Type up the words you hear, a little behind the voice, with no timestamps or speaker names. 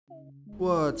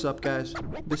What's up, guys?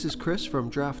 This is Chris from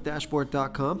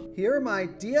DraftDashboard.com. Here are my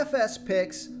DFS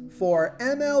picks for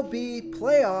MLB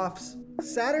playoffs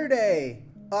Saturday,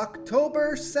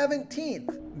 October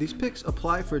 17th. These picks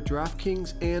apply for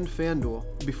DraftKings and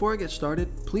FanDuel. Before I get started,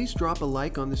 please drop a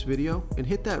like on this video and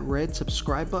hit that red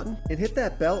subscribe button And hit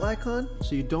that bell icon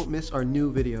so you don't miss our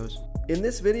new videos. In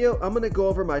this video, I'm going to go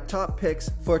over my top picks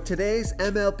for today's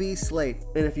MLB slate.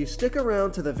 And if you stick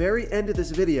around to the very end of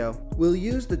this video, we'll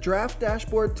use the Draft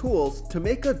Dashboard tools to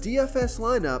make a DFS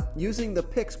lineup using the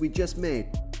picks we just made.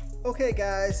 Okay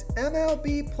guys,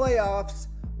 MLB playoffs.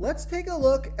 Let's take a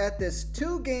look at this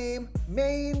two-game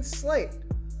main slate.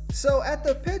 So at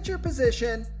the pitcher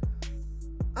position,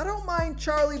 I don't mind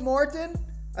Charlie Morton.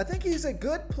 I think he's a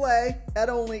good play at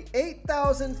only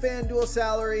 $8,000 FanDuel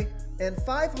salary and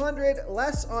 $500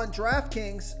 less on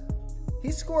DraftKings.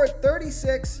 He scored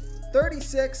 36,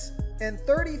 36, and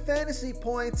 30 fantasy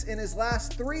points in his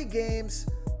last 3 games,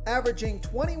 averaging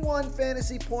 21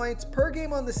 fantasy points per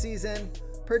game on the season,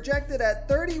 projected at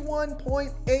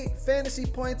 31.8 fantasy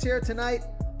points here tonight.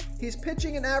 He's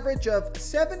pitching an average of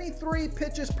 73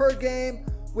 pitches per game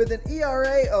with an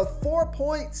ERA of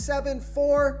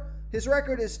 4.74. His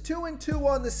record is 2-2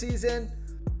 on the season.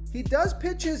 He does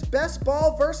pitch his best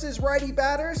ball versus righty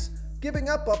batters, giving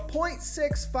up a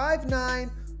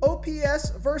 .659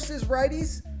 OPS versus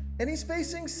righties, and he's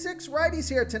facing 6 righties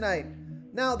here tonight.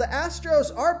 Now, the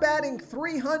Astros are batting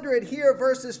 .300 here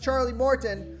versus Charlie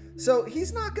Morton, so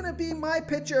he's not going to be my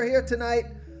pitcher here tonight.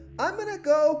 I'm going to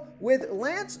go with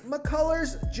Lance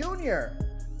McCullers Jr.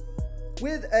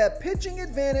 with a pitching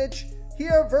advantage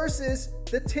here versus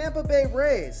the Tampa Bay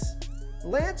Rays.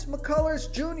 Lance McCullers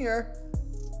Jr.,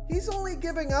 he's only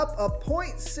giving up a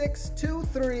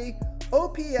 .623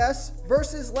 OPS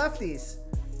versus lefties,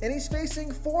 and he's facing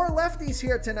 4 lefties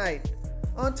here tonight.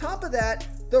 On top of that,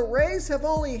 the Rays have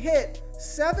only hit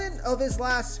 7 of his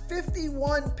last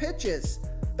 51 pitches,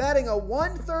 batting a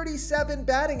 .137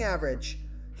 batting average.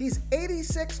 He's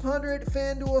 $8,600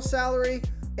 FanDuel salary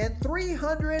and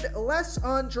 $300 less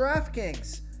on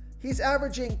DraftKings. He's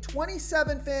averaging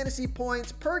 27 fantasy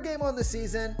points per game on the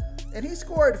season, and he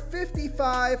scored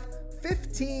 55,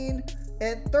 15,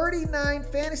 and 39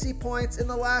 fantasy points in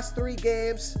the last 3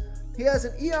 games. He has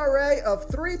an ERA of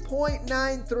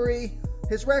 3.93.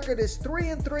 His record is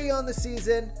 3-3 on the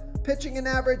season, pitching an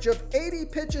average of 80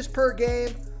 pitches per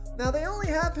game. Now, they only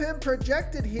have him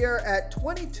projected here at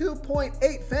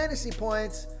 22.8 fantasy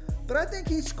points, but I think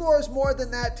he scores more than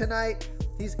that tonight.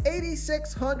 He's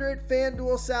 $8,600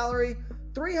 FanDuel salary,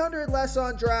 $300 less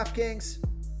on DraftKings,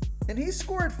 and he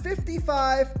scored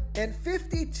 55 and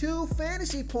 52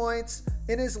 fantasy points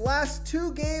in his last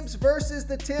 2 games versus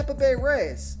the Tampa Bay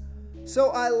Rays.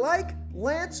 So I like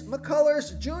Lance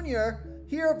McCullers Jr.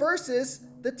 here versus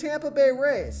the Tampa Bay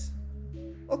Rays.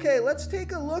 Okay, let's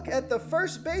take a look at the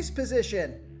first base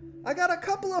position. I got a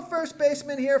couple of first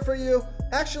basemen here for you.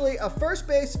 Actually, a first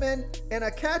baseman and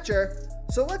a catcher.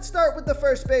 So let's start with the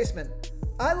first baseman.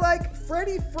 I like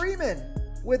Freddie Freeman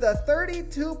with a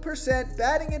 32%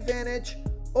 batting advantage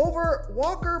over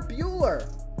Walker Buehler.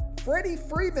 Freddie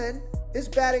Freeman is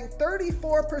batting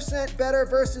 34% better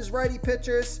versus righty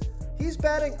pitchers. He's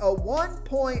batting a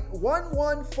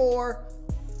 1.114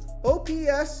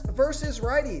 OPS versus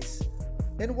righties.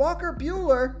 And Walker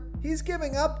Buehler, he's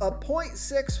giving up a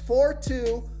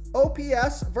 .642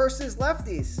 OPS versus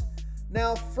lefties.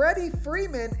 Now, Freddie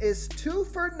Freeman is 2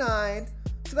 for 9,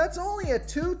 so that's only a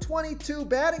 .222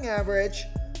 batting average,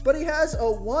 but he has a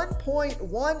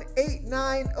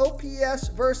 1.189 OPS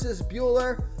versus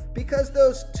Buehler because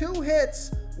those 2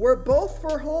 hits were both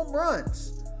for home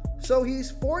runs. So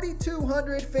he's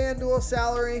 $4,200 FanDuel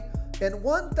salary and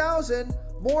 $1,000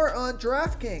 more on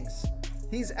DraftKings.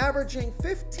 He's averaging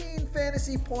 15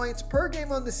 fantasy points per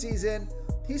game on the season.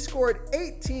 He scored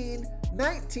 18,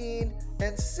 19,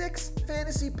 and 6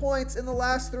 fantasy points in the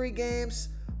last 3 games,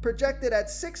 projected at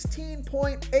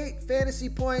 16.8 fantasy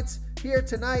points here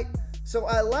tonight. So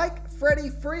I like Freddie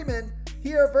Freeman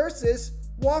here versus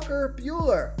Walker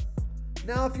Buehler.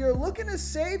 Now, if you're looking to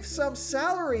save some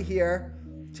salary here,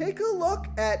 take a look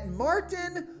at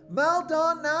Martin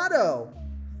Maldonado.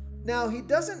 Now, he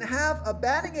doesn't have a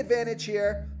batting advantage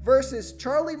here versus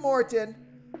Charlie Morton.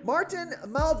 Martin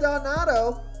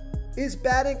Maldonado is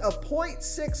batting a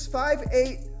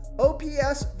 .658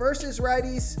 OPS versus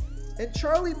righties, and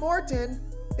Charlie Morton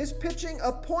is pitching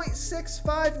a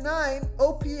 .659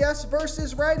 OPS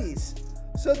versus righties.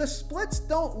 So the splits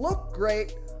don't look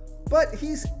great, but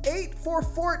he's 8 for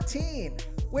 14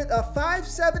 with a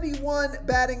 .571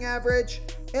 batting average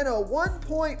and a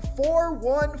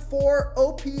 1.414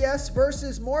 OPS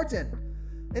versus Morton.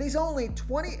 and he's only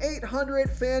 $2,800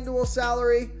 FanDuel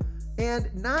salary and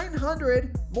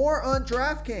 $900 more on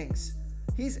DraftKings.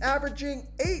 He's averaging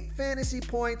 8 fantasy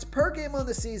points per game on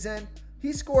the season.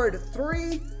 He scored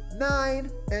 3,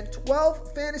 9, and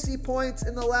 12 fantasy points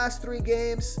in the last 3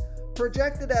 games,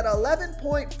 projected at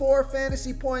 11.4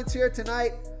 fantasy points here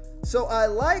tonight. So I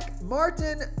like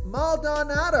Martin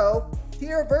Maldonado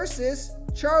here versus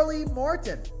Charlie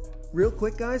Morton. Real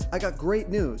quick guys, I got great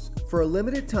news. For a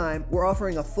limited time, we're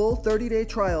offering a full 30-day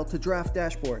trial to Draft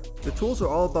Dashboard. The tools are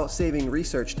all about saving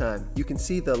research time. You can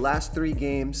see the last 3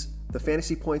 games, the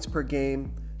fantasy points per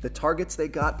game, the targets they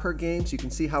got per game, so you can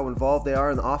see how involved they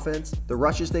are in the offense, the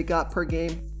rushes they got per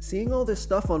game. Seeing all this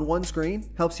stuff on one screen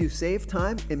helps you save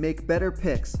time and make better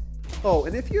picks. Oh,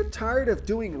 and if you're tired of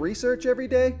doing research every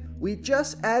day, we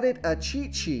just added a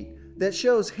cheat sheet that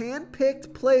shows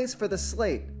hand-picked plays for the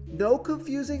slate. No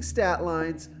confusing stat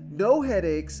lines, no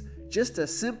headaches, just a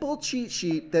simple cheat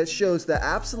sheet that shows the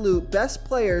absolute best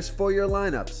players for your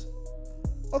lineups.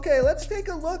 Okay, let's take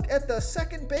a look at the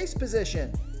second base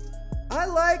position. I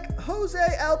like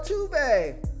Jose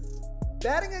Altuve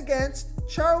batting against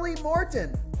Charlie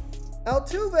Morton.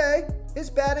 Altuve is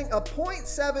batting a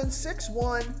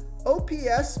 .761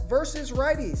 OPS versus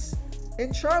righties.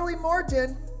 In Charlie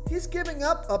Morton, he's giving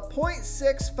up a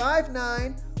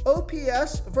 .659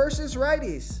 OPS versus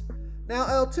righties. Now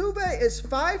Altuve is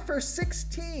 5 for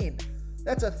 16.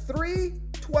 That's a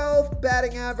 .312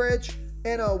 batting average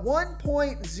and a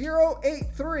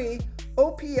 1.083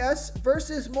 OPS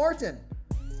versus Morton.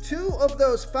 2 of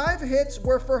those 5 hits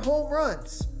were for home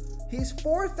runs. He's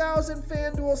 $4,000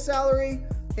 FanDuel salary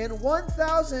and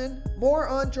 $1,000 more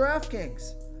on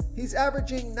DraftKings. He's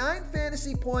averaging 9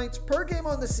 fantasy points per game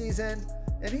on the season,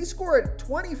 and he scored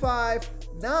 25,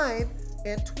 9,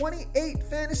 and 28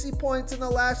 fantasy points in the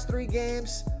last 3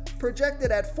 games,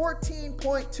 projected at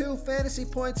 14.2 fantasy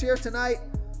points here tonight.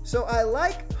 So I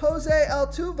like Jose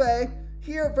Altuve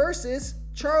here versus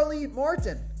Charlie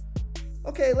Morton.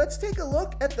 Okay, let's take a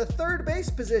look at the third base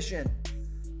position.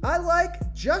 I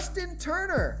like Justin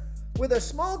Turner with a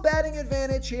small batting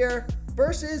advantage here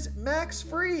versus Max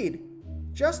Fried.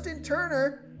 Justin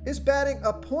Turner is batting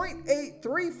a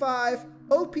 .835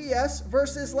 OPS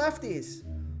versus lefties.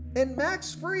 And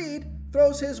Max Fried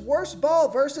throws his worst ball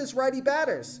versus righty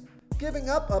batters, giving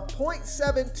up a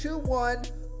 .721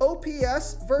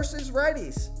 OPS versus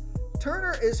righties.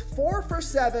 Turner is 4 for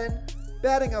 7,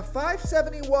 batting a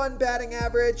 .571 batting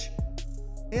average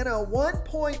and a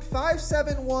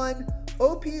 1.571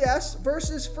 OPS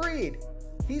versus Fried.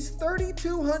 He's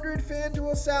 $3,200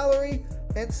 FanDuel salary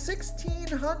and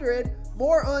 $1,600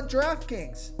 more on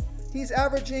DraftKings. He's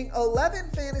averaging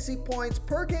 11 fantasy points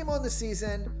per game on the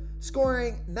season,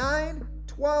 scoring 9,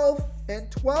 12, and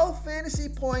 12 fantasy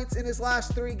points in his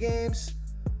last 3 games,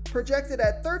 projected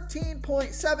at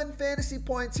 13.7 fantasy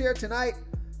points here tonight.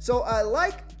 So I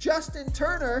like Justin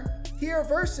Turner here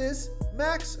versus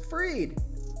Max Fried.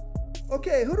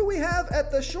 Okay, who do we have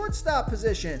at the shortstop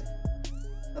position?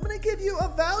 I'm going to give you a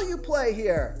value play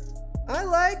here. I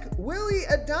like Willy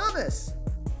Adames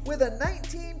with a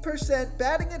 19%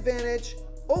 batting advantage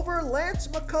over Lance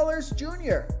McCullers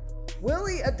Jr.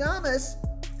 Willy Adames,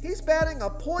 he's batting a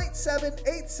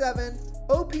 .787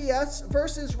 OPS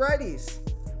versus righties.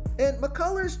 And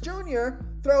McCullers Jr.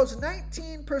 throws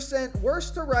 19%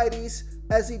 worse to righties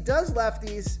as he does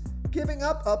lefties, giving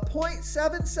up a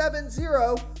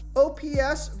 .770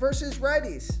 OPS versus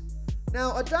righties.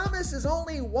 Now, Adames is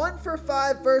only 1 for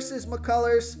 5 versus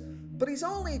McCullers, but he's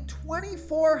only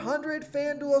 $2,400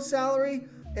 FanDuel salary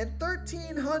and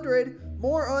 $1,300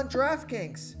 more on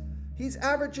DraftKings. He's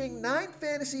averaging 9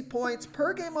 fantasy points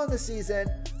per game on the season,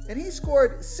 and he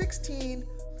scored 16,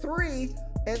 3,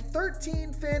 and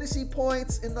 13 fantasy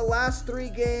points in the last 3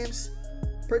 games,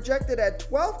 projected at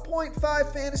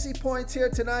 12.5 fantasy points here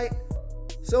tonight.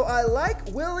 So I like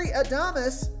Willy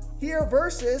Adames here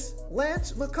versus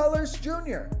Lance McCullers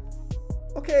Jr.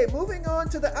 Okay, moving on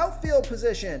to the outfield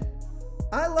position.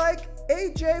 I like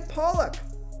AJ Pollock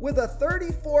with a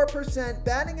 34%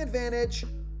 batting advantage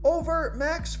over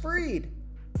Max Fried.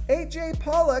 AJ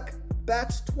Pollock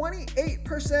bats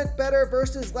 28% better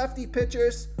versus lefty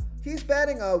pitchers. He's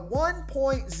batting a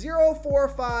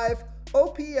 1.045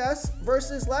 OPS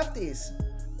versus lefties.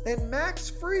 And Max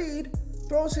Fried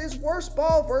throws his worst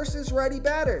ball versus righty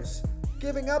batters,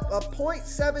 giving up a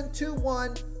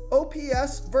 .721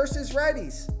 OPS versus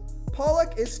righties.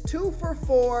 Pollock is 2 for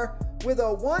 4 with a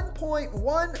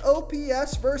 1.1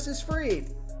 OPS versus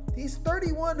Fried. He's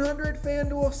 $3,100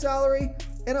 FanDuel salary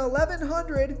and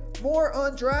 $1,100 more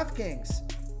on DraftKings.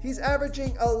 He's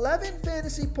averaging 11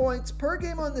 fantasy points per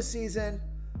game on the season,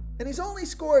 and he's only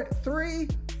scored 3,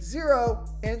 0,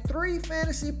 and 3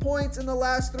 fantasy points in the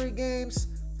last 3 games.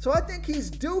 So I think he's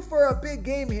due for a big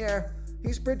game here.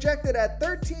 He's projected at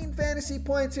 13 fantasy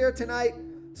points here tonight.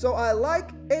 So I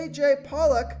like AJ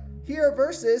Pollock here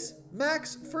versus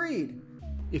Max Fried.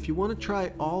 If you want to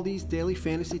try all these daily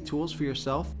fantasy tools for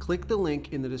yourself, click the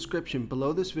link in the description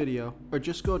below this video or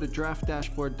just go to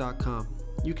draftdashboard.com.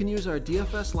 You can use our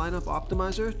DFS lineup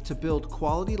optimizer to build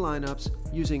quality lineups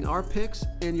using our picks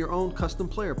and your own custom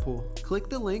player pool. Click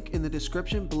the link in the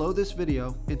description below this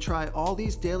video and try all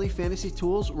these daily fantasy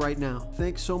tools right now.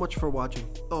 Thanks so much for watching.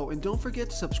 Oh, and don't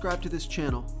forget to subscribe to this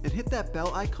channel and hit that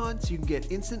bell icon so you can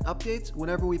get instant updates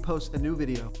whenever we post a new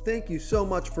video. Thank you so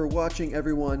much for watching,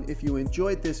 everyone. If you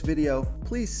enjoyed this video,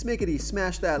 please smiggity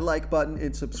smash that like button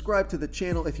and subscribe to the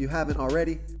channel if you haven't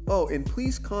already. Oh, and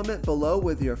please comment below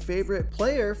with your favorite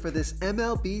player for this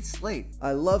MLB slate.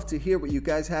 I love to hear what you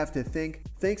guys have to think.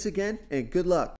 Thanks again, and good luck.